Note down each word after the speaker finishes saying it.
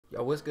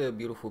Yo, what's good,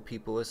 beautiful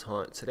people? It's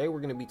Hunt. Today we're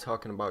going to be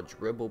talking about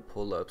dribble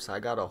pull-ups. I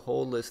got a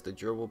whole list of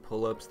dribble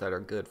pull-ups that are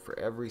good for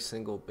every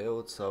single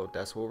build, so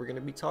that's what we're going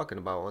to be talking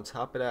about. On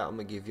top of that, I'm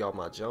going to give y'all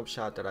my jump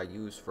shot that I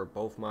use for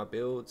both my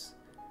builds.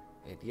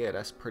 And yeah,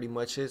 that's pretty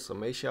much it. So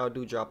make sure y'all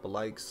do drop a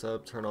like,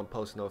 sub, turn on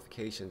post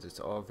notifications. It's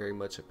all very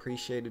much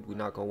appreciated. We're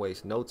not going to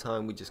waste no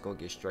time. We just going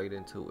to get straight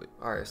into it.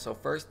 Alright, so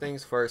first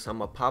things first, I'm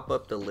going to pop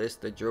up the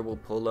list of dribble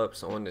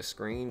pull-ups on the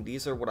screen.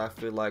 These are what I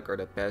feel like are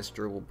the best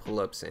dribble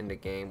pull-ups in the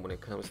game when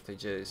it comes to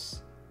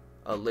just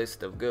a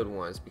list of good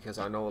ones, because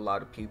I know a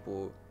lot of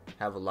people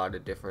have a lot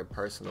of different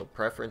personal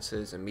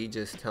preferences, and me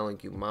just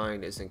telling you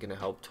mine isn't going to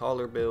help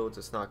taller builds.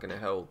 It's not going to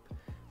help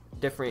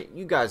different,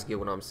 you guys get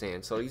what I'm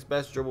saying. So these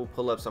best dribble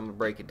pull-ups, I'm gonna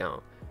break it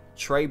down.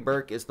 Trey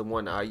Burke is the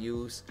one I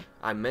use.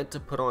 I meant to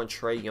put on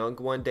Trey Young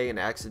one day and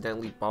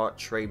accidentally bought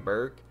Trey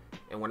Burke,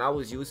 and when I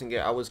was using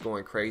it I was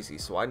going crazy,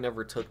 so I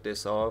never took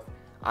this off.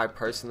 I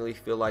personally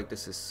feel like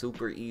this is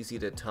super easy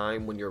to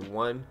time when you're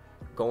one,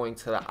 going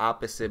to the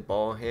opposite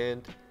ball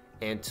hand,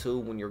 and two,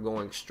 when you're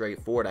going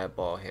straight for that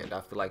ball hand. I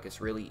feel like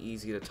it's really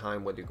easy to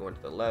time whether you're going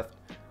to the left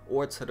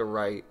or to the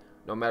right,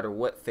 no matter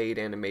what fade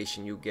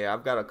animation you get.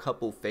 I've got a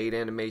couple fade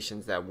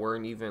animations that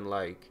weren't even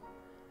like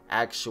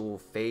actual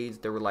fades.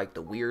 They were like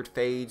the weird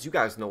fades. You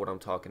guys know what I'm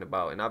talking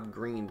about. And I've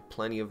greened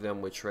plenty of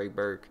them with Trey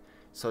Burke.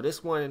 So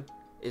this one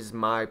is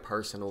my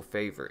personal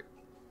favorite.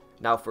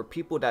 Now for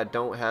people that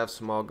don't have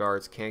small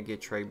guards, can't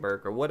get Trey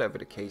Burke, or whatever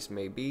the case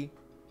may be,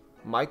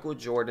 Michael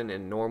Jordan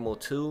and Normal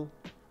 2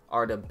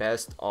 are the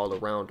best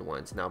all-around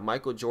ones. Now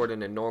Michael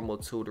Jordan and Normal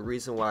 2, the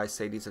reason why I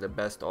say these are the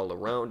best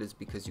all-around is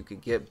because you could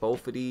get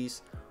both of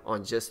these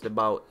on just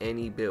about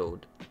any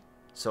build.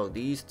 So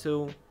these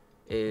two,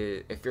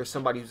 if you're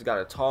somebody who's got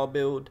a tall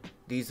build,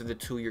 these are the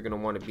two you're going to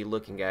want to be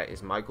looking at,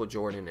 is Michael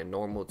Jordan and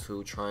Normal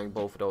 2, trying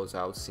both of those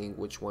out, seeing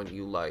which one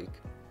you like.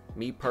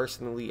 Me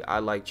personally, I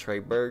like Trey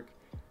Burke.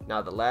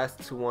 Now the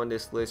last two on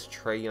this list,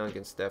 Trey Young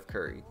and Steph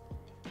Curry.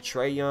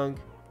 Trey Young,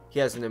 he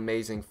has an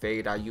amazing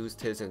fade. I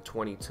used his in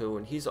 22,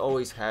 and he's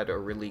always had a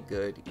really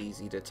good,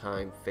 easy to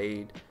time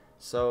fade.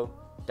 So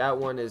that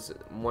one is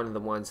one of the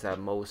ones that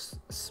most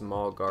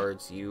small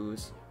guards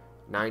use.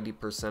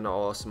 90% of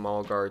all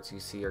small guards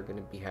you see are going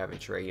to be having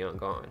Trey Young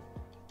on.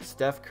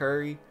 Steph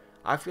Curry,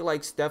 I feel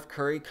like Steph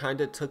Curry kind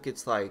of took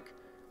its like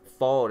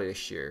fall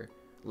this year.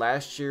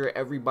 Last year,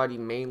 everybody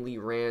mainly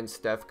ran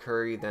Steph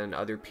Curry, then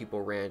other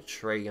people ran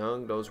Trey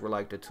Young. Those were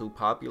like the two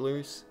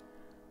populars.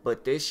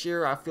 But this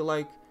year, I feel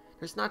like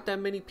there's not that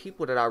many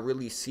people that I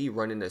really see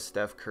running a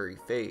Steph Curry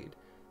fade.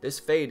 This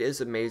fade is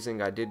amazing.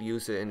 I did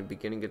use it in the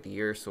beginning of the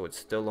year, so it's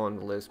still on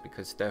the list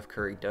because Steph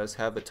Curry does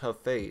have a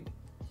tough fade.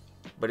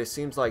 But it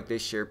seems like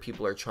this year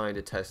people are trying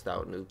to test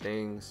out new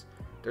things.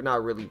 They're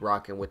not really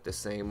rocking with the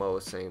same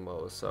old,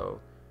 so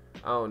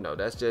I don't know.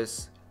 That's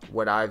just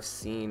what I've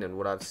seen and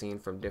what I've seen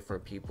from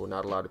different people.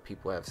 Not a lot of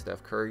people have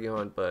Steph Curry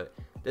on, but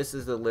this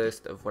is the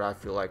list of what I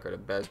feel like are the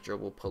best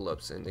dribble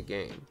pull-ups in the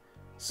game.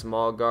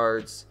 Small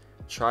guards,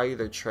 try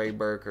either Trey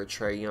Burke or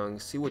Trey Young.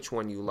 See which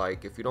one you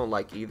like. If you don't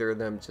like either of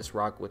them, just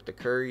rock with the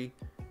Curry.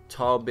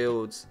 Tall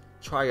builds,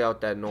 try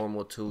out that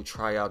Normal 2.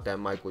 Try out that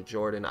Michael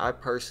Jordan. I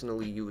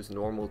personally use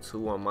Normal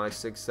 2 on my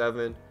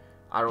 6'7".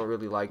 I don't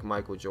really like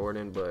Michael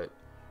Jordan, but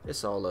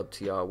it's all up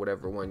to y'all.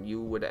 Whatever one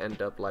you would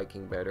end up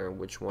liking better and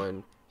which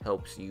one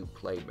helps you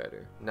play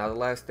better. Now the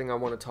last thing I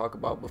want to talk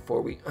about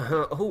before we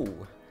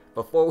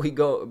Before we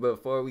go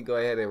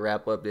ahead and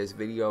wrap up this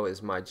video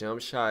is my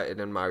jump shot and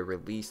then my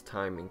release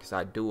timing, because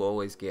I do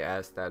always get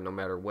asked that no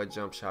matter what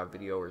jump shot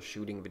video or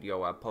shooting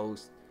video I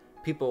post.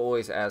 People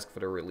always ask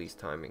for the release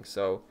timing.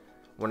 So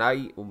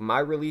when my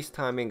release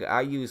timing,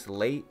 I use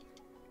late.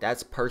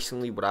 That's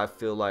personally what I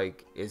feel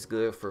like is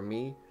good for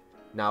me.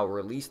 Now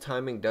release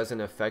timing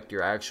doesn't affect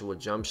your actual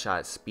jump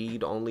shot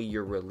speed, only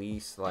your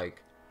release,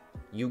 like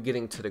you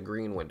getting to the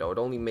green window. It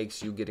only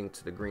makes you getting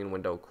to the green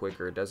window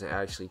quicker. It doesn't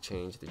actually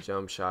change the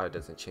jump shot. It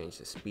doesn't change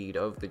the speed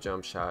of the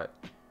jump shot.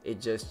 It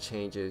just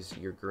changes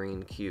your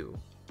green cue.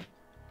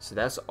 So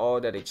that's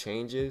all that it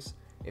changes.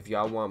 If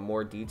y'all want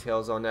more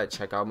details on that,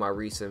 check out my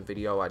recent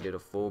video. I did a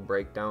full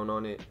breakdown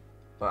on it.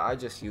 But I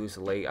just use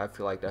late. I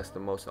feel like that's the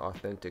most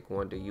authentic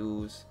one to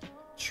use.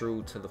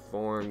 True to the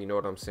form, you know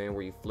what I'm saying,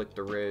 where you flick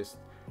the wrist.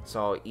 It's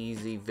all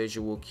easy,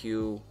 visual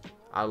cue.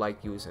 I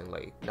like using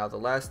late. Now the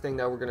last thing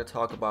that we're going to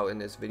talk about in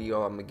this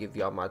video, I'm going to give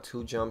y'all my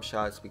two jump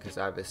shots because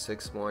I have a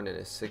 6'1 and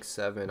a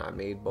 6'7. I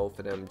made both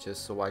of them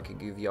just so I could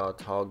give y'all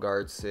tall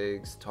guard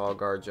SIGs, tall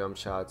guard jump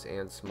shots,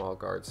 and small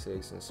guard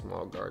SIGs and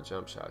small guard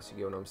jump shots. You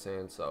get what I'm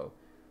saying? So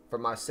for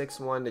my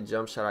 6'1, the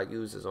jump shot I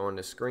use is on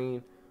the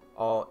screen.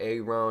 All A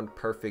round,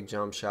 perfect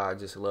jump shot. I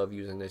just love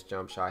using this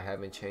jump shot. I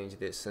haven't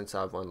changed it since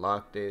I've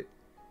unlocked it.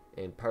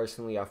 And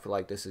personally, I feel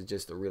like this is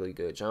just a really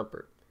good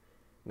jumper.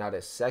 Now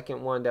the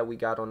second one that we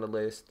got on the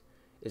list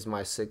is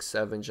my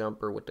 6'7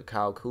 jumper with the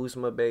Kyle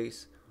Kuzma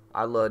base.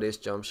 I love this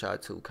jump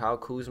shot too. Kyle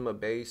Kuzma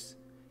base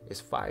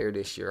is fire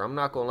this year. I'm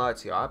not gonna lie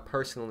to you. I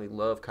personally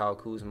love Kyle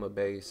Kuzma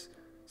base.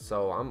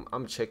 So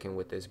I'm checking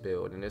with this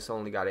build. And it's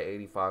only got an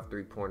 85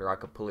 3-pointer. I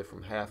could pull it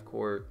from half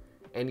court.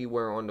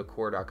 Anywhere on the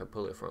court I could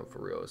pull it from, for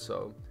real.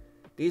 So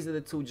these are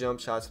the 2 jump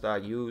shots that I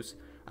use.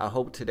 I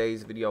hope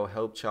today's video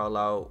helped y'all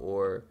out,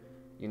 or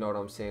you know what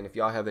I'm saying. If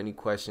y'all have any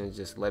questions,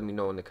 just let me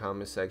know in the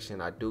comment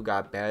section. I do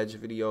got badge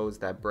videos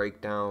that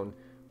break down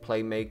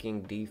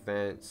playmaking,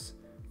 defense,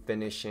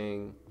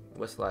 finishing,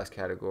 what's the last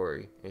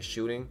category, and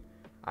shooting.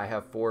 I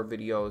have 4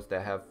 videos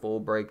that have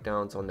full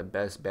breakdowns on the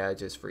best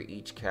badges for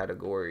each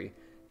category,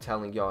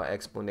 telling y'all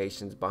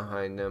explanations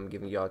behind them,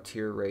 giving y'all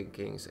tier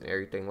rankings and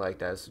everything like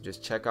that. So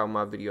just check out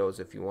my videos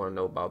if you want to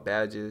know about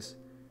badges.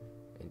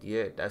 And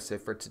yeah, that's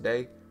it for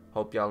today.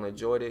 Hope y'all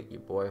enjoyed it. Your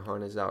boy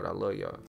Hunt is out. I love y'all.